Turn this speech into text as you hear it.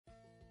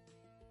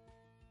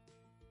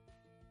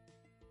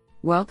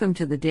Welcome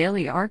to the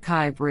Daily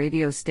Archive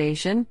radio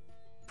station,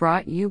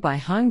 brought you by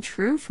Hung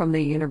Tru from the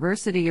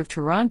University of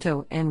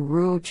Toronto and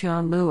Ruo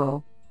Chan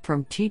Luo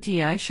from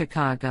TTI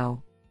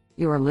Chicago.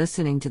 You are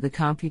listening to the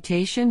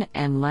Computation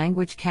and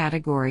Language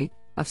category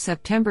of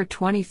September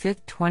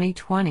 25,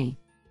 2020.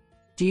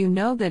 Do you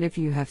know that if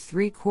you have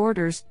 3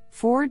 quarters,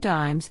 4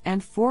 dimes,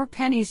 and 4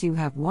 pennies, you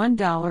have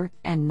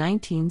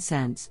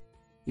 $1.19?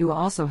 You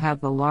also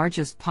have the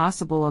largest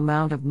possible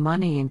amount of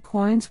money in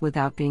coins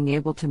without being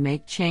able to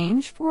make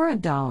change for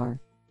 $1.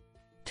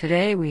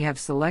 Today we have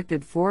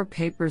selected 4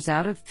 papers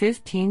out of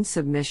 15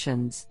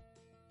 submissions.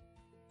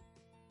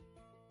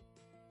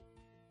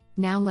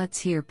 Now let's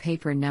hear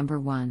paper number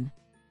 1.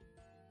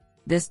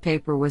 This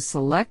paper was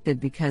selected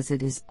because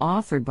it is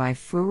authored by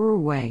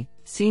Furu Wei,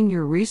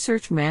 Senior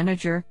Research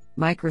Manager,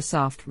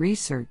 Microsoft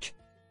Research,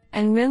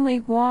 and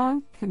Minli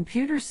Huang,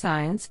 Computer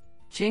Science,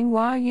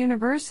 Tsinghua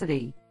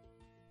University.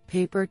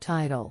 Paper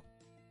title: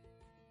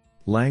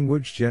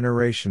 Language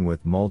Generation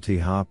with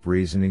Multi-Hop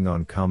Reasoning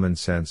on Common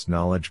Sense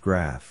Knowledge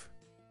Graph.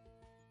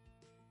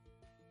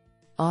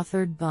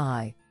 Authored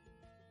by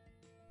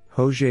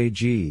Hozhe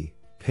Ji,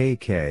 Pei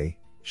Ke,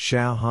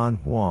 Xiaohan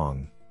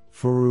Huang,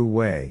 Furu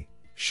Wei,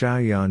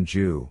 Xiaoyan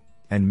Zhu,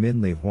 and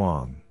Minli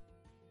Huang.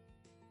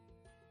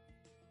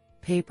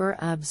 Paper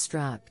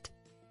abstract: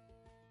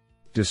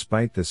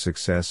 Despite the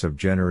success of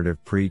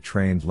generative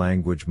pre-trained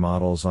language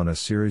models on a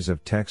series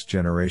of text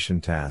generation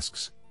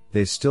tasks,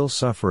 they still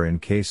suffer in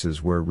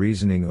cases where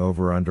reasoning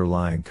over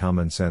underlying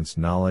common sense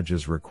knowledge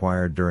is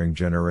required during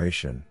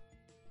generation.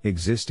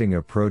 Existing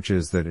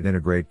approaches that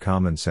integrate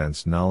common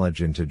sense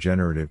knowledge into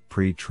generative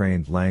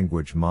pre-trained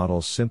language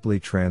models simply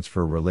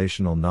transfer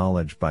relational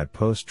knowledge by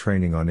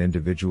post-training on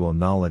individual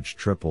knowledge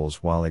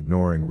triples while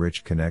ignoring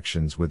rich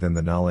connections within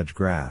the knowledge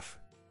graph.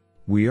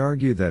 We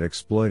argue that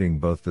exploiting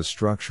both the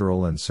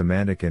structural and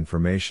semantic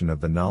information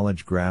of the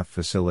knowledge graph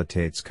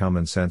facilitates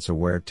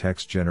common-sense-aware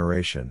text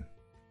generation.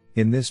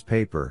 In this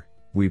paper,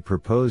 we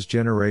propose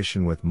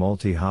generation with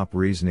multi-hop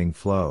reasoning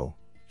flow,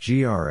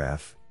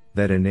 GRF,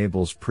 that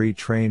enables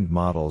pre-trained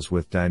models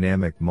with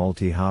dynamic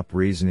multi-hop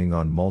reasoning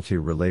on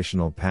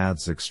multi-relational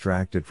paths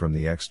extracted from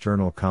the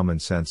external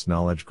common-sense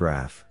knowledge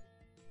graph.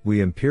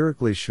 We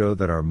empirically show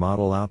that our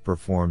model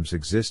outperforms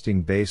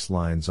existing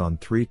baselines on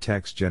 3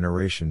 text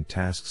generation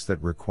tasks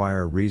that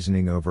require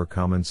reasoning over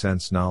common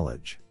sense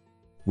knowledge.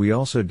 We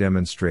also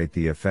demonstrate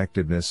the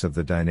effectiveness of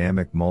the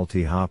dynamic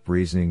multi-hop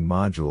reasoning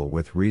module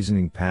with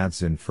reasoning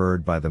paths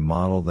inferred by the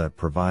model that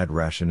provide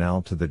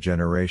rationale to the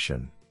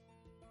generation.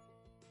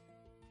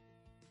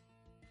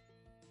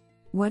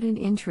 What an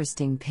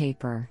interesting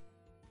paper.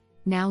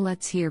 Now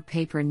let's hear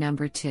paper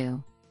number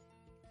 2.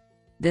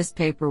 This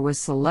paper was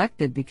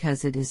selected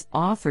because it is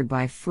authored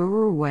by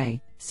Furu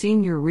Wei,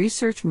 Senior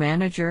Research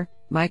Manager,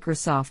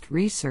 Microsoft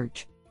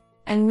Research,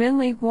 and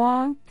Minli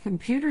Huang,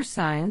 Computer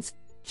Science,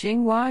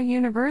 Tsinghua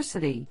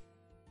University.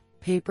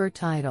 Paper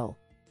title: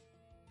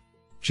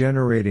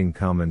 Generating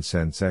Common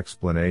Sense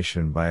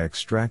Explanation by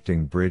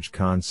Extracting Bridge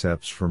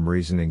Concepts from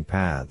Reasoning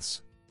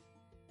Paths.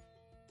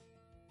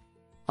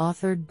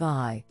 Authored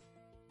by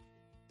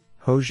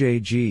Hozhe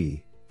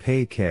Ji,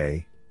 Pei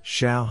Ke,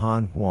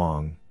 Xiaohan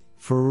Huang,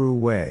 Furu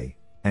Wei,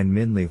 and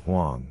Minli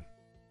Huang.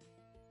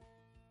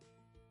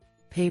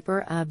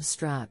 Paper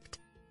abstract: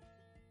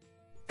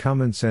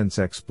 Common sense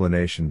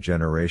explanation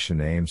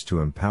generation aims to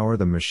empower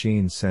the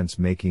machine's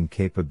sense-making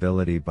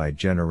capability by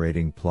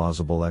generating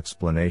plausible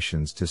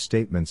explanations to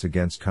statements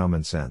against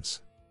common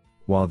sense.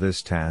 While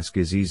this task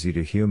is easy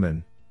to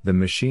human, the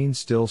machine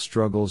still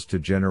struggles to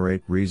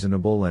generate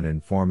reasonable and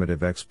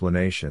informative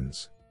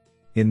explanations.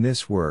 In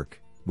this work,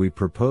 we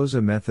propose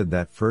a method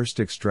that first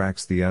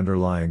extracts the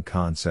underlying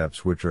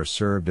concepts which are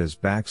served as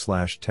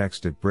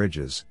 /texted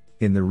bridges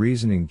in the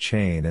reasoning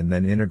chain and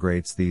then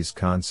integrates these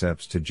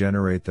concepts to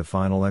generate the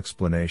final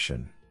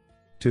explanation.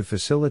 To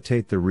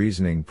facilitate the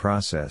reasoning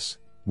process,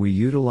 we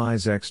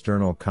utilize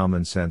external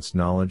common sense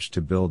knowledge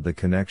to build the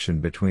connection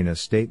between a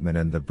statement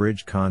and the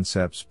bridge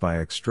concepts by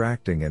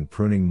extracting and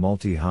pruning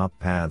multi-hop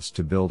paths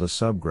to build a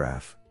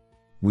subgraph.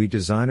 We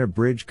design a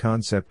bridge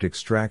concept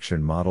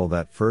extraction model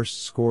that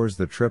first scores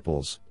the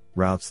triples,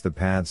 routes the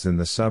paths in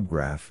the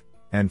subgraph,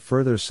 and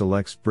further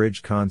selects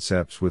bridge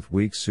concepts with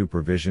weak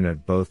supervision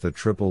at both the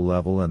triple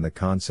level and the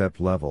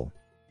concept level.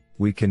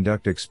 We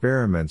conduct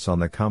experiments on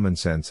the common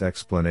sense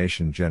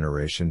explanation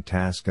generation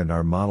task, and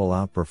our model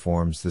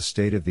outperforms the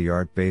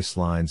state-of-the-art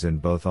baselines in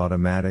both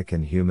automatic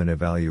and human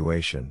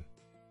evaluation.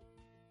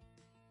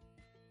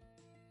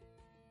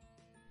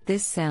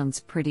 This sounds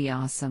pretty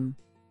awesome.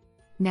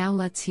 Now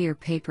let's hear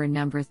paper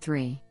number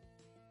 3.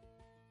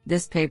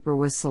 This paper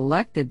was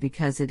selected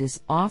because it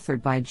is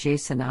authored by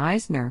Jason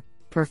Eisner,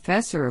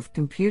 Professor of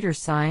Computer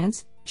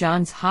Science,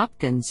 Johns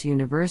Hopkins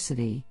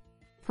University,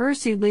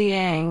 Percy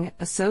Liang,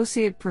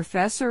 Associate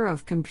Professor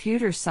of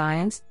Computer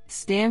Science,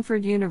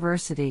 Stanford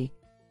University,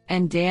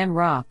 and Dan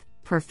Roth,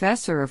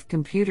 Professor of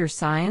Computer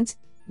Science,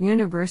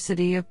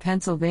 University of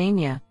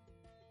Pennsylvania.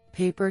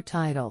 Paper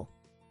title: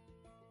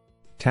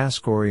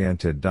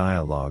 Task-oriented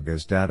dialogue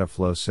as data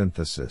flow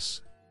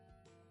synthesis.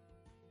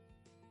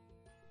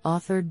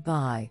 Authored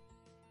by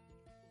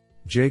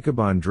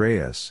Jacob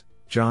Andreas,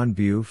 John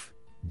Bufe,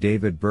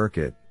 David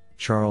Burkett,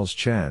 Charles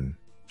Chen,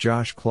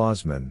 Josh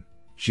Klausman,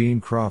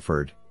 Jean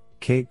Crawford,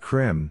 Kate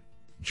Krim,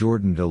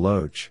 Jordan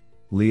Deloach,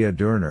 Leah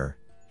Durner,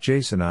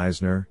 Jason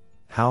Eisner,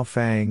 Hao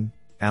Fang,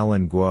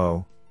 Alan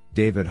Guo,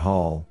 David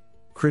Hall,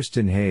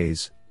 Kristen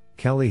Hayes,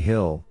 Kelly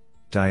Hill,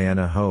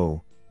 Diana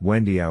Ho,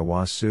 Wendy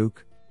Iwasuk,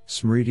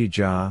 Smriti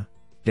Jha,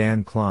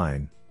 Dan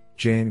Klein,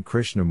 Jane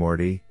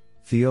Krishnamurti,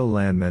 Theo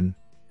Landman,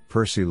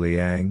 Percy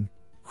Liang,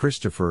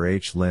 Christopher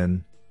H.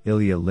 Lin,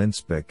 Ilya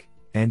Linspik,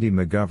 Andy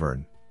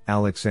McGovern,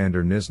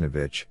 Alexander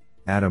Nisnovich,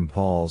 Adam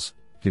Pauls,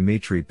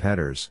 Dimitri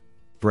Petters,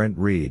 Brent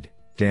Reed,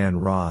 Dan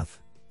Roth,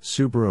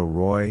 Subro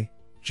Roy,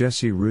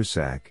 Jesse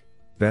Rusak,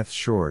 Beth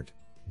Short,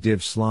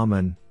 Div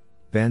Slaman,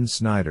 Ben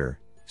Snyder,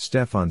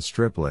 Stefan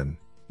Striplin,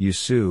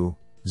 Yusu,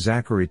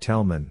 Zachary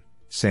Tellman,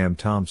 Sam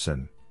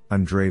Thompson,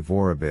 Andrei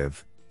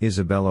Vorobiv,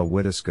 Isabella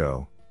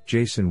Wittesco,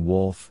 Jason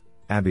Wolf,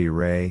 Abby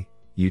Ray,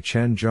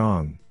 Yuchen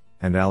Zhang,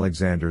 and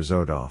Alexander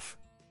Zodoff.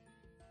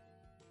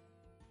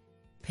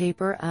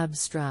 Paper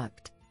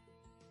Abstract.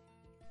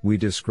 We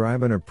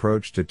describe an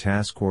approach to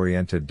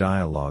task-oriented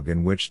dialogue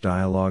in which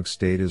dialogue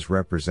state is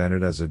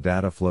represented as a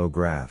data flow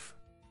graph.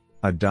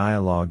 A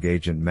dialogue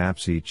agent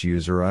maps each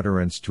user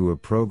utterance to a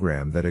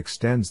program that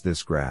extends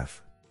this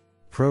graph.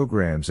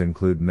 Programs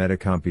include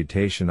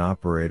metacomputation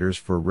operators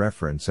for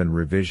reference and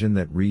revision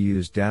that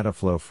reuse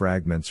dataflow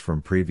fragments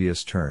from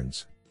previous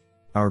turns.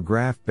 Our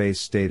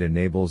graph-based state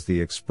enables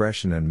the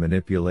expression and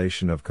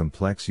manipulation of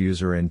complex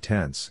user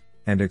intents,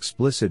 and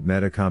explicit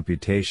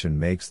metacomputation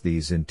makes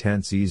these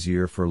intents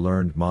easier for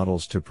learned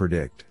models to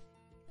predict.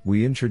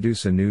 We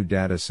introduce a new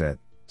dataset,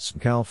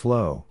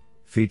 SMCAL-Flow,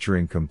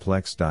 featuring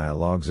complex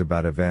dialogues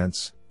about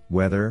events,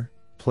 weather,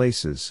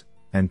 places,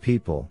 and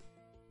people.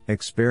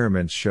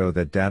 Experiments show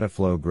that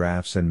dataflow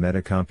graphs and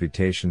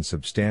metacomputation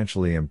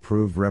substantially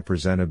improve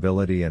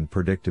representability and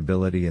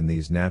predictability in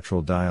these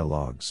natural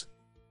dialogues.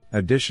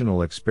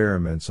 Additional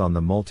experiments on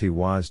the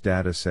multi-WAS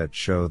dataset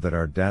show that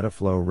our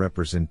dataflow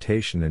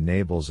representation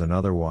enables an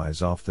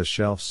otherwise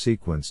off-the-shelf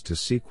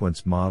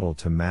sequence-to-sequence model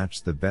to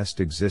match the best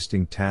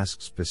existing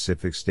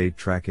task-specific state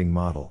tracking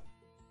model.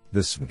 The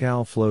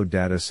SMCAL-Flow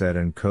dataset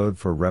and code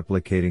for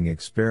replicating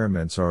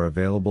experiments are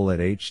available at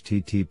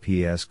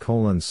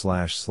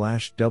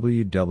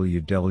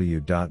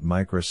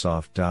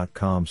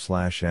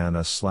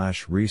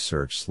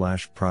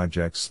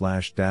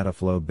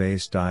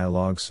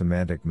dialogue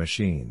semantic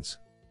machines.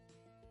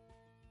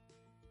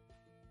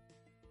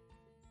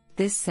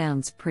 This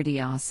sounds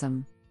pretty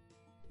awesome.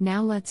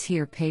 Now let's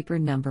hear paper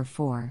number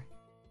 4.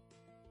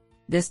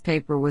 This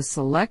paper was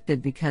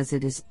selected because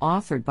it is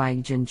authored by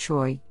Jin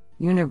Choi,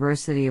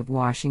 University of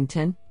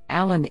Washington,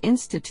 Allen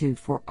Institute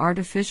for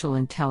Artificial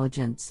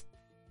Intelligence,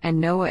 and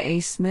Noah A.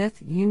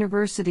 Smith,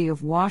 University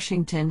of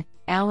Washington,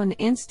 Allen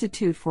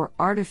Institute for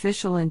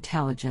Artificial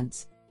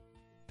Intelligence.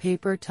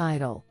 Paper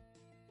title: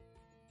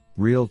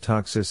 Real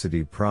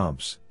Toxicity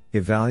Prompts,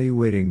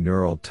 Evaluating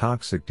Neural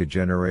Toxic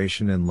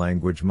Degeneration in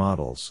Language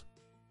Models.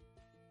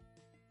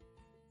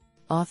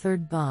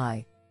 Authored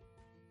by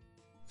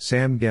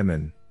Sam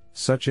Gemin,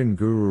 Sachin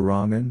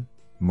Gururangan,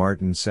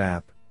 Martin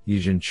Sapp,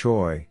 Yijin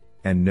Choi,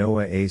 and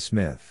Noah A.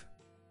 Smith.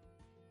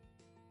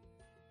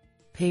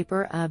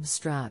 Paper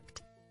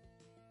Abstract.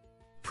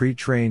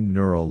 Pre-trained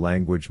neural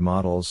language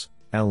models,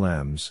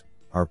 LMs,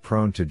 are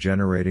prone to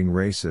generating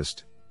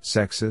racist,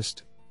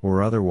 sexist,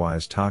 or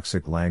otherwise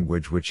toxic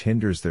language which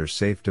hinders their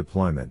safe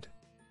deployment.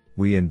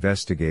 We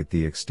investigate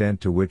the extent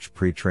to which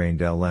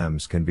pre-trained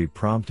LMs can be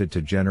prompted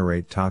to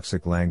generate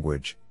toxic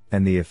language,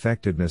 and the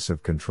effectiveness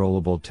of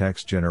controllable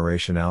text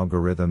generation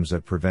algorithms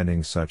at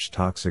preventing such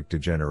toxic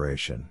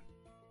degeneration.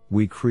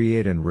 We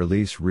create and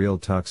release real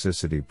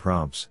toxicity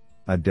prompts,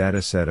 a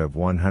dataset of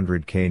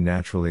 100K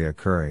naturally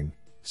occurring,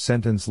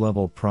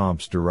 sentence-level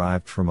prompts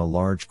derived from a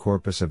large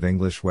corpus of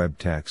English web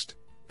text,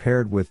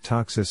 paired with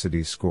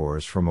toxicity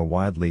scores from a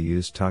widely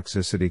used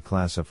toxicity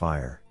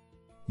classifier.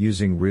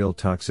 Using real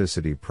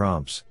toxicity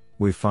prompts,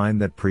 we find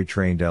that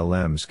pre-trained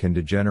LMs can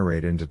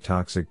degenerate into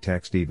toxic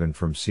text even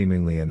from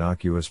seemingly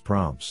innocuous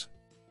prompts.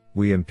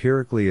 We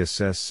empirically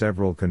assess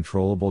several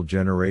controllable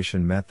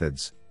generation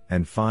methods,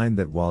 and find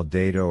that while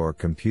data or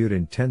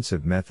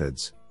compute-intensive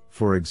methods,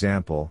 for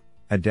example,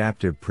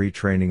 adaptive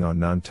pre-training on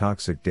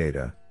non-toxic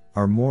data,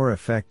 are more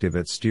effective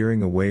at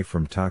steering away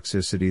from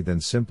toxicity than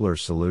simpler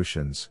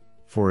solutions,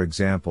 for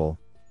example,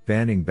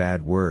 banning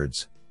bad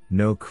words,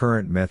 no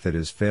current method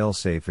is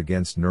fail-safe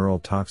against neural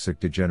toxic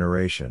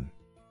degeneration.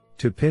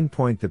 To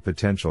pinpoint the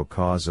potential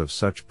cause of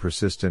such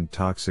persistent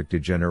toxic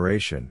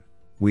degeneration,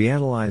 we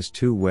analyzed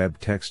 2 web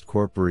text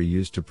corpora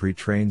used to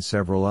pre-train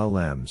several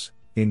LMs,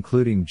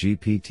 including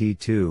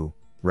GPT-2,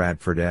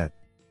 Radford et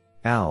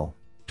al.,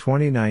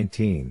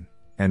 2019,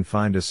 and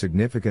find a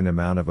significant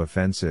amount of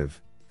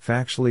offensive,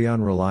 factually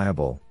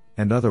unreliable,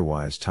 and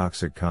otherwise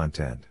toxic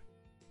content.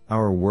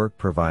 Our work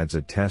provides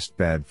a test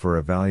bed for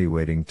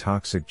evaluating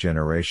toxic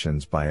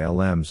generations by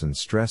LMs and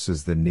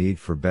stresses the need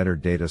for better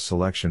data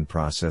selection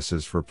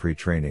processes for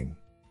pre-training.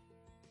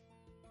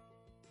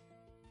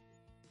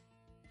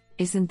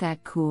 Isn't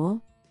that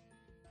cool?